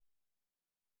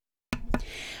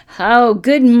Oh,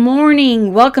 good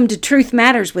morning. Welcome to Truth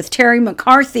Matters with Terry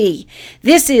McCarthy.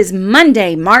 This is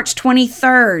Monday, March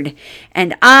 23rd,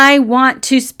 and I want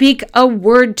to speak a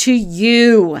word to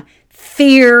you.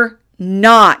 Fear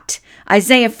not.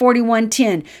 Isaiah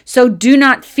 41:10. So do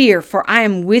not fear, for I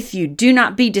am with you. Do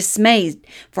not be dismayed,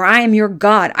 for I am your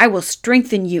God. I will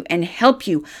strengthen you and help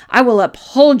you. I will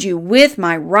uphold you with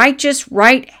my righteous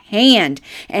right hand.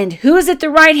 And who is at the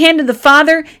right hand of the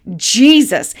Father?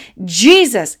 Jesus.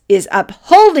 Jesus is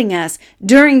upholding us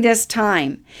during this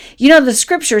time. You know, the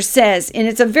scripture says, and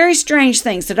it's a very strange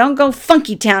thing, so don't go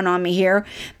funky town on me here,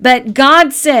 but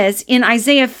God says in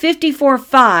Isaiah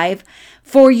 54:5,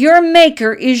 for your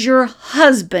Maker is your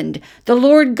husband. The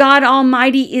Lord God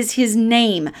Almighty is his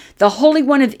name. The Holy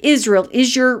One of Israel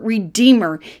is your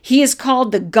Redeemer. He is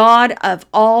called the God of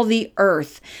all the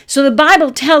earth. So the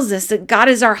Bible tells us that God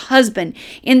is our husband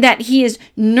in that he is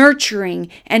nurturing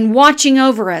and watching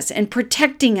over us and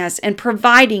protecting us and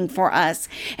providing for us.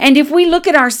 And if we look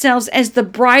at ourselves as the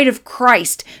bride of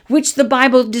Christ, which the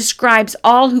Bible describes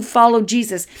all who follow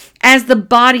Jesus as the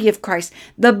body of Christ,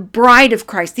 the bride of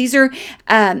Christ. These are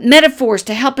metaphors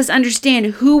to help us understand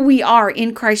who we are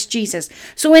in Christ Jesus.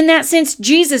 So in that sense,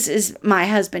 Jesus is my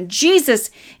husband. Jesus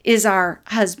is our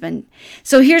husband.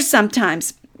 So here's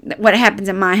sometimes what happens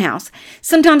in my house.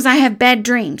 Sometimes I have bad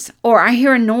dreams, or I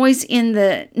hear a noise in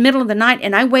the middle of the night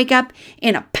and I wake up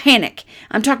in a panic.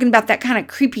 I'm talking about that kind of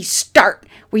creepy start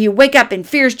where you wake up and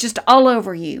fear's just all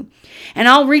over you. And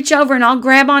I'll reach over and I'll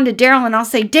grab onto Daryl and I'll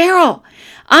say, Daryl,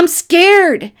 I'm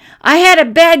scared. I had a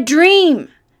bad dream.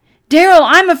 Daryl,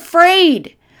 I'm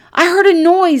afraid. I heard a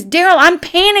noise. Daryl, I'm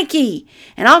panicky.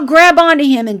 And I'll grab onto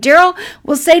him and Daryl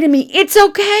will say to me, it's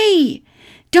okay.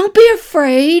 Don't be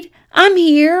afraid. I'm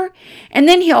here. And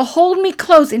then he'll hold me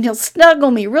close and he'll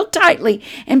snuggle me real tightly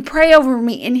and pray over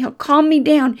me and he'll calm me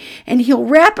down and he'll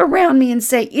wrap around me and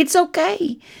say, it's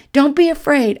okay. Don't be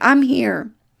afraid. I'm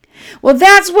here. Well,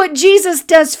 that's what Jesus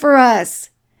does for us.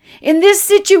 In this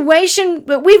situation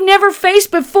that we've never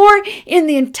faced before in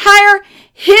the entire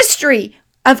history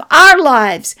of our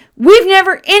lives,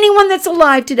 anyone that's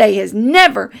alive today has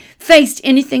never faced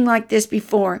anything like this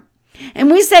before. And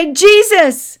we say,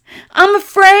 Jesus, I'm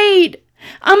afraid.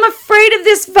 I'm afraid of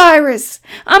this virus.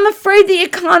 I'm afraid the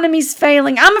economy's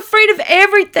failing. I'm afraid of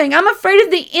everything. I'm afraid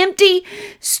of the empty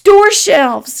store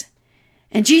shelves.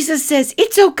 And Jesus says,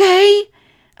 it's okay.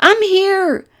 I'm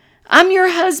here. I'm your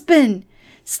husband.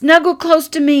 Snuggle close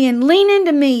to me and lean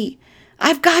into me.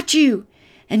 I've got you.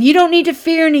 And you don't need to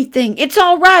fear anything. It's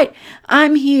all right.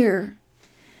 I'm here.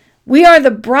 We are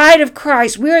the bride of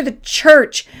Christ. We are the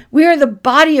church. We are the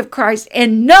body of Christ.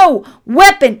 And no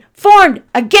weapon formed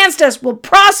against us will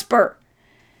prosper.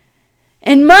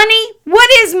 And money? What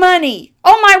is money?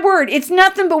 Oh my word. It's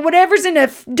nothing but whatever's in a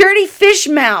dirty fish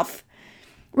mouth.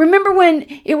 Remember when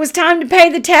it was time to pay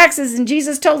the taxes and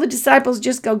Jesus told the disciples,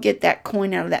 just go get that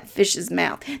coin out of that fish's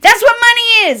mouth. That's what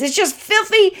money is. It's just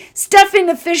filthy stuff in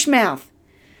the fish mouth.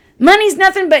 Money's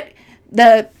nothing but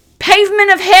the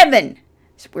pavement of heaven.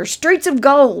 We're streets of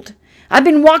gold. I've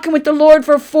been walking with the Lord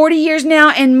for 40 years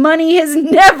now and money has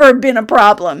never been a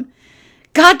problem.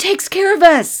 God takes care of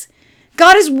us.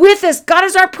 God is with us. God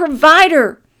is our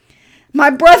provider. My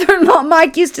brother-in-law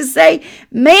Mike used to say,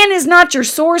 man is not your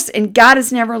source and God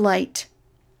is never late.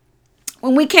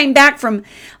 When we came back from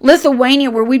Lithuania,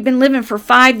 where we'd been living for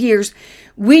 5 years,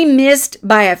 we missed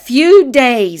by a few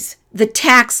days the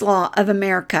tax law of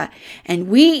America. And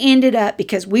we ended up,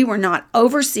 because we were not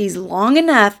overseas long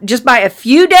enough, just by a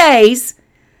few days,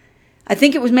 I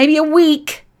think it was maybe a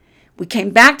week, we came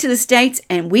back to the States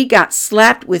and we got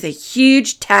slapped with a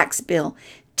huge tax bill,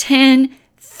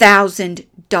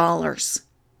 $10,000.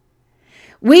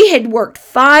 We had worked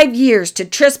 5 years to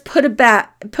just put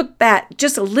back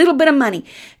just a little bit of money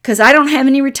because I don't have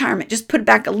any retirement. Just put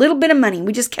back a little bit of money.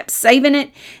 We just kept saving it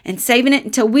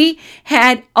until we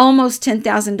had almost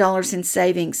 $10,000 in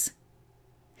savings.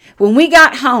 When we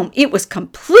got home, it was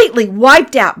completely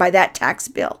wiped out by that tax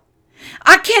bill.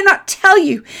 I cannot tell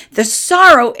you the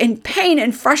sorrow and pain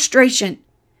and frustration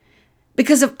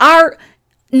because of our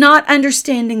not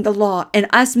understanding the law and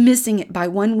us missing it by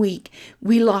 1 week.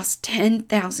 We lost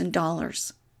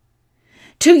 $10,000.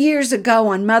 2 years ago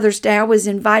on Mother's Day, I was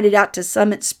invited out to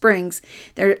Summit Springs.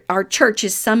 Our church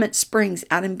is Summit Springs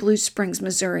out in Blue Springs,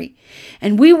 Missouri.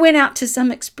 And we went out to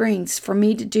Summit Springs for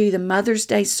me to do the Mother's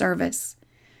Day service.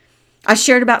 I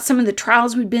shared about some of the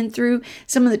trials we'd been through,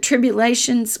 some of the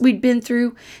tribulations we'd been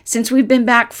through. Since we've been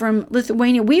back from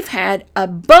Lithuania, we've had a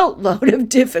boatload of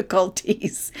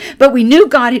difficulties, but we knew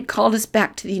God had called us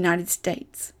back to the United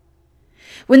States.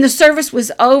 When the service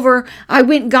was over, I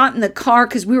went and got in the car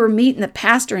because we were meeting the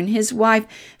pastor and his wife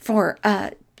for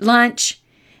lunch.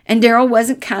 And Daryl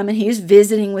wasn't coming. He was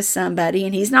visiting with somebody,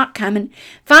 and he's not coming.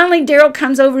 Finally, Daryl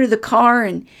comes over to the car,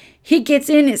 and he gets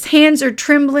in. His hands are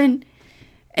trembling,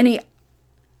 and he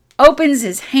opens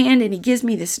his hand, and he gives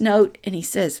me this note, and he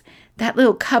says, that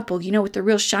little couple, with the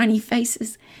real shiny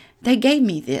faces, they gave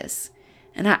me this.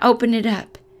 And I opened it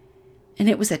up, and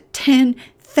it was a $10,000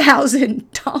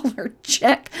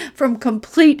 check from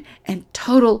complete and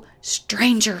total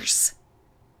strangers.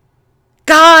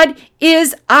 God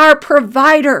is our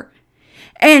provider,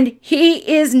 and He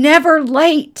is never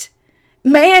late.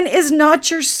 Man is not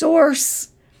your source.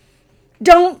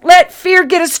 Don't let fear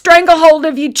get a stranglehold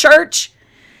of you, church.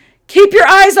 Keep your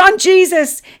eyes on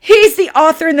Jesus. He's the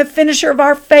author and the finisher of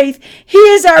our faith. He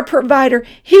is our provider.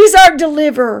 He's our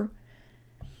deliverer.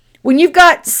 When you've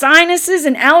got sinuses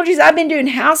and allergies, I've been doing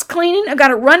house cleaning, I've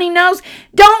got a runny nose.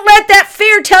 Don't let that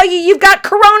fear tell you you've got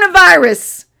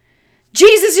coronavirus.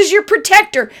 Jesus is your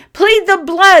protector. Plead the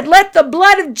blood. Let the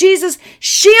blood of Jesus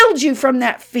shield you from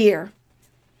that fear.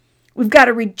 We've got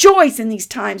to rejoice in these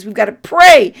times. We've got to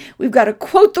pray. We've got to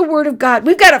quote the word of God.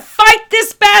 We've got to fight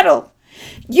this battle.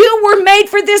 You were made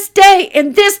for this day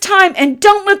and this time, and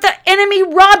don't let the enemy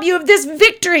rob you of this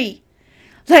victory.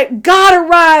 Let God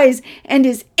arise and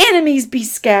his enemies be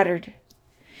scattered.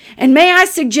 And may I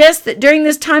suggest that during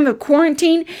this time of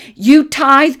quarantine, you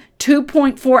tithe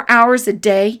 2.4 hours a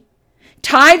day.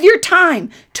 Tithe your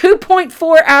time,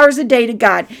 2.4 hours a day to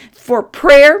God for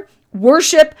prayer,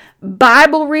 worship,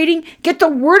 Bible reading. Get the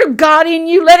word of God in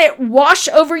you. Let it wash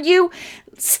over you.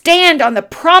 Stand on the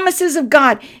promises of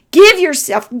God. Give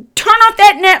yourself. Turn off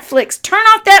that Netflix. Turn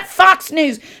off that Fox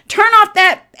News. Turn off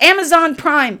that Amazon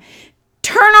Prime.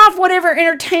 Turn off whatever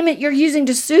entertainment you're using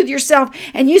to soothe yourself.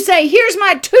 And you say, here's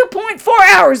my 2.4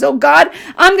 hours, oh God.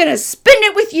 I'm going to spend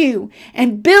it with you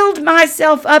and build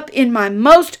myself up in my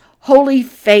most holy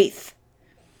faith.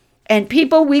 And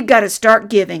people, we've got to start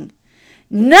giving.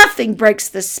 Nothing breaks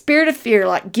the spirit of fear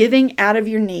like giving out of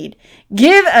your need.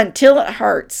 Give until it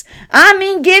hurts. I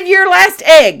mean, give your last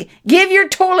egg. Give your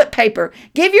toilet paper.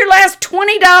 Give your last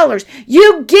 $20.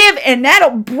 You give, and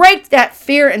that'll break that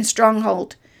fear and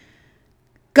stronghold.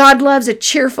 God loves a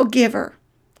cheerful giver.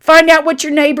 Find out what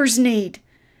your neighbors need.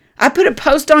 I put a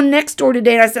post on Nextdoor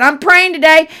today, and I said, I'm praying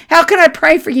today. How can I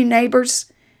pray for you,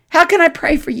 neighbors? How can I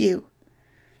pray for you?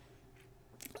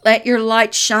 Let your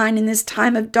light shine in this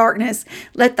time of darkness.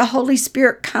 Let the Holy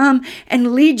Spirit come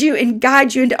and lead you and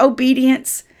guide you into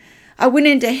obedience. I went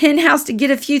into Hen House to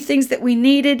get a few things that we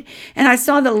needed, and I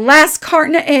saw the last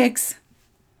carton of eggs.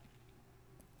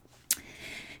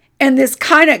 And this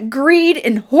kind of greed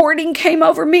and hoarding came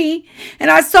over me.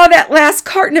 And I saw that last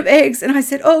carton of eggs, and I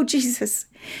said, oh, Jesus.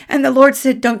 And the Lord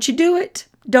said, don't you do it.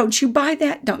 Don't you buy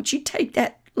that. Don't you take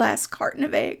that last carton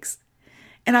of eggs.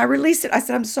 And I released it. I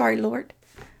said, I'm sorry, Lord.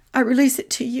 I release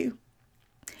it to you.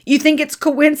 You think it's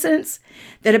coincidence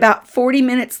that about 40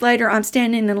 minutes later, I'm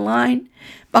standing in line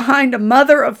behind a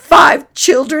mother of 5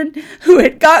 children who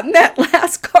had gotten that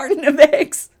last carton of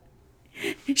eggs?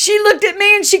 She looked at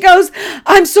me and she goes,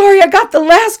 I'm sorry, I got the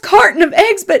last carton of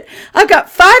eggs, but I've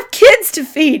got 5 kids to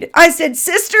feed. I said,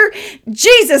 sister,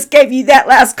 Jesus gave you that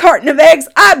last carton of eggs.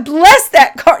 I bless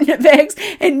that carton of eggs,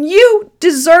 and you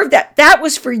deserve that. That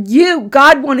was for you.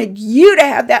 God wanted you to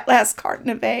have that last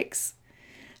carton of eggs.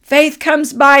 Faith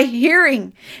comes by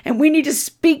hearing, and we need to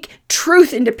speak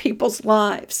truth into people's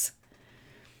lives.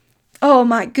 Oh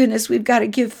my goodness, we've got to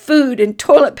give food and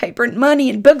toilet paper and money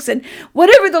and books and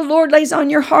whatever the Lord lays on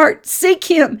your heart. Seek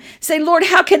Him. Say, Lord,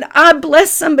 how can I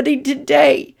bless somebody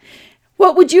today?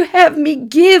 What would you have me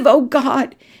give, oh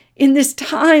God, in this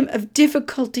time of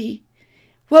difficulty?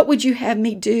 What would you have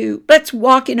me do? Let's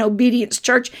walk in obedience,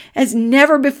 church, as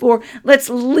never before.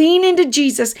 Let's lean into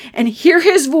Jesus and hear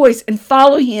His voice and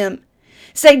follow Him.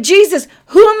 Say, Jesus,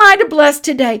 who am I to bless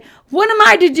today? What am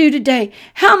I to do today?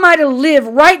 How am I to live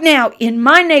right now in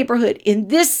my neighborhood, in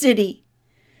this city?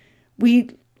 We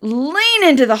lean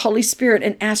into the Holy Spirit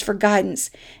and ask for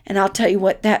guidance. And I'll tell you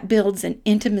what, that builds an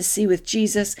intimacy with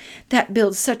Jesus. That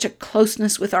builds such a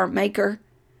closeness with our Maker.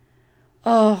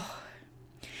 Oh,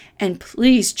 and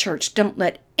please, church, don't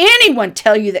let anyone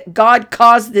tell you that God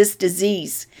caused this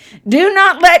disease. Do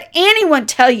not let anyone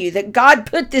tell you that God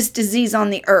put this disease on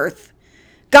the earth.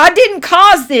 God didn't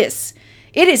cause this.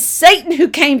 It is Satan who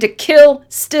came to kill,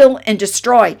 steal, and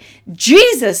destroy.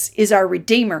 Jesus is our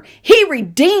Redeemer. He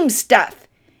redeems stuff,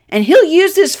 and He'll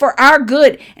use this for our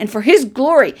good and for His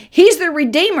glory. He's the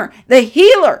Redeemer, the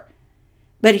healer,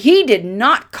 but He did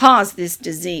not cause this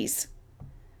disease.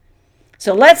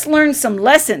 So let's learn some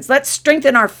lessons. Let's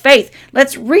strengthen our faith.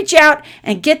 Let's reach out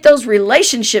and get those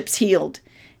relationships healed.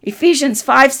 Ephesians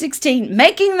 5:16,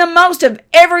 making the most of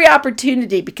every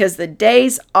opportunity because the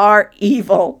days are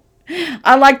evil.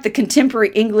 I like the contemporary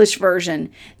English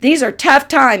version. These are tough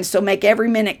times, so make every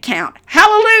minute count.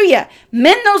 Hallelujah!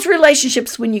 Mend those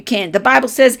relationships when you can. The Bible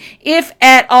says, if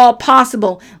at all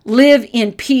possible, live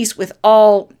in peace with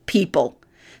all people.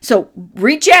 So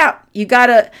reach out. You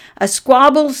got a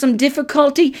squabble, some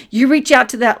difficulty. You reach out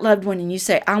to that loved one and you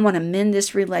say, I want to mend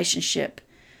this relationship.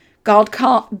 God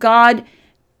called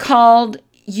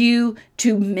you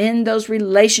to mend those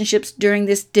relationships during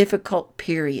this difficult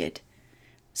period.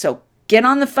 So get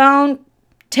on the phone,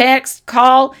 text,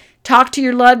 call, talk to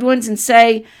your loved ones and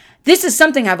say, this is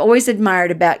something I've always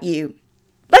admired about you.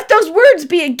 Let those words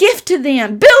be a gift to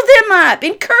them. Build them up.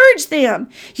 Encourage them.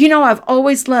 I've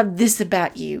always loved this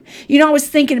about you. I was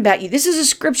thinking about you. This is a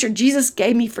scripture Jesus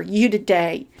gave me for you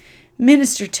today.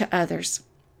 Minister to others.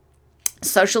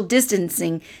 Social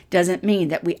distancing doesn't mean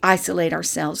that we isolate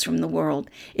ourselves from the world.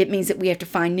 It means that we have to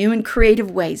find new and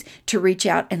creative ways to reach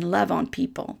out and love on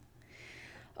people.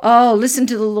 Oh, listen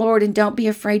to the Lord and don't be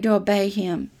afraid to obey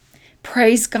him.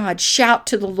 Praise God. Shout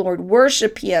to the Lord.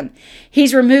 Worship him.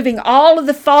 He's removing all of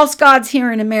the false gods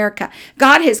here in America.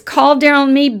 God has called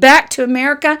down me back to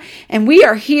America, and we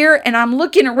are here, and I'm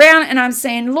looking around and I'm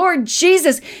saying, Lord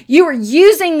Jesus, you are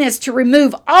using this to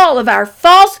remove all of our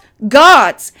false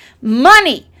gods,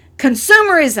 money,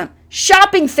 consumerism,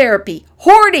 shopping therapy,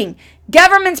 hoarding,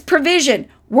 government's provision,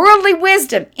 worldly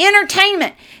wisdom,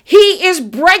 entertainment. He is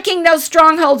breaking those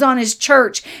strongholds on his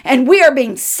church, and we are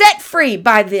being set free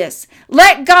by this.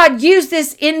 Let God use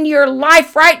this in your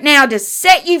life right now to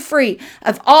set you free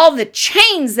of all the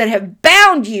chains that have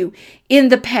bound you in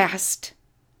the past.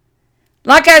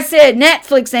 Like I said,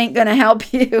 Netflix ain't going to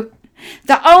help you.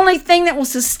 The only thing that will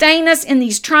sustain us in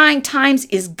these trying times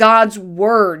is God's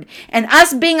word, and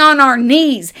us being on our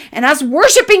knees and us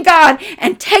worshiping God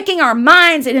and taking our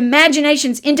minds and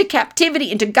imaginations into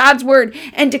captivity into God's word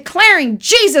and declaring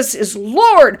Jesus is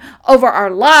Lord over our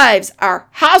lives, our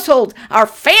households, our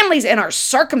families, and our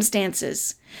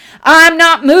circumstances. I'm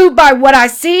not moved by what I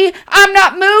see. I'm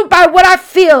not moved by what I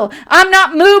feel. I'm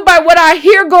not moved by what I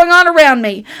hear going on around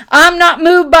me. I'm not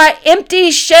moved by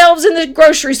empty shelves in the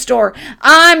grocery store.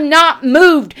 I'm not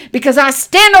moved because I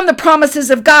stand on the promises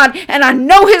of God and I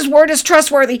know his word is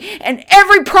trustworthy and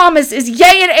every promise is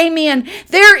yea and amen.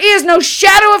 There is no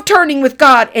shadow of turning with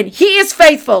God and he is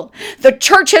faithful. The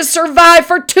church has survived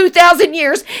for 2,000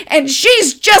 years and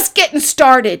she's just getting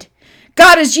started.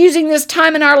 God is using this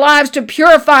time in our lives to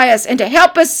purify us and to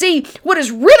help us see what is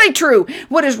really true,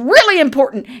 what is really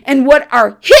important, and what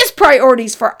are his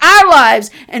priorities for our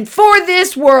lives and for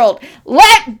this world.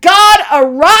 Let God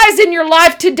arise in your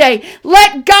life today.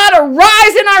 Let God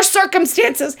arise in our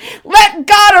circumstances. Let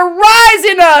God arise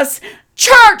in us.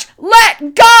 Church,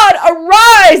 let God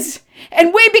arise.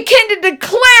 And we begin to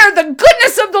declare the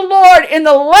goodness of the Lord in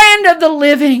the land of the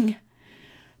living.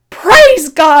 Praise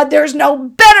God, there's no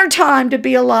better time to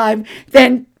be alive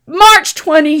than March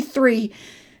 23,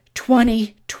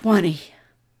 2020.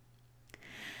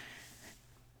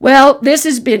 Well, this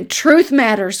has been Truth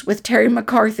Matters with Terry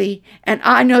McCarthy, and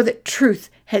I know that truth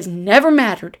has never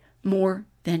mattered more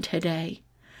than today.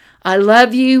 I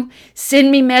love you.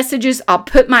 Send me messages. I'll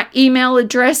put my email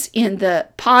address in the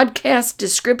podcast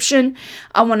description.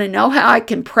 I want to know how I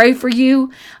can pray for you.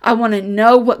 I want to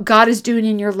know what God is doing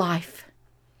in your life.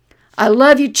 I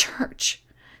love you, church.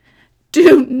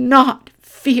 Do not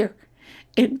fear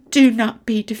and do not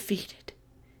be defeated.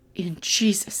 In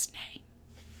Jesus' name.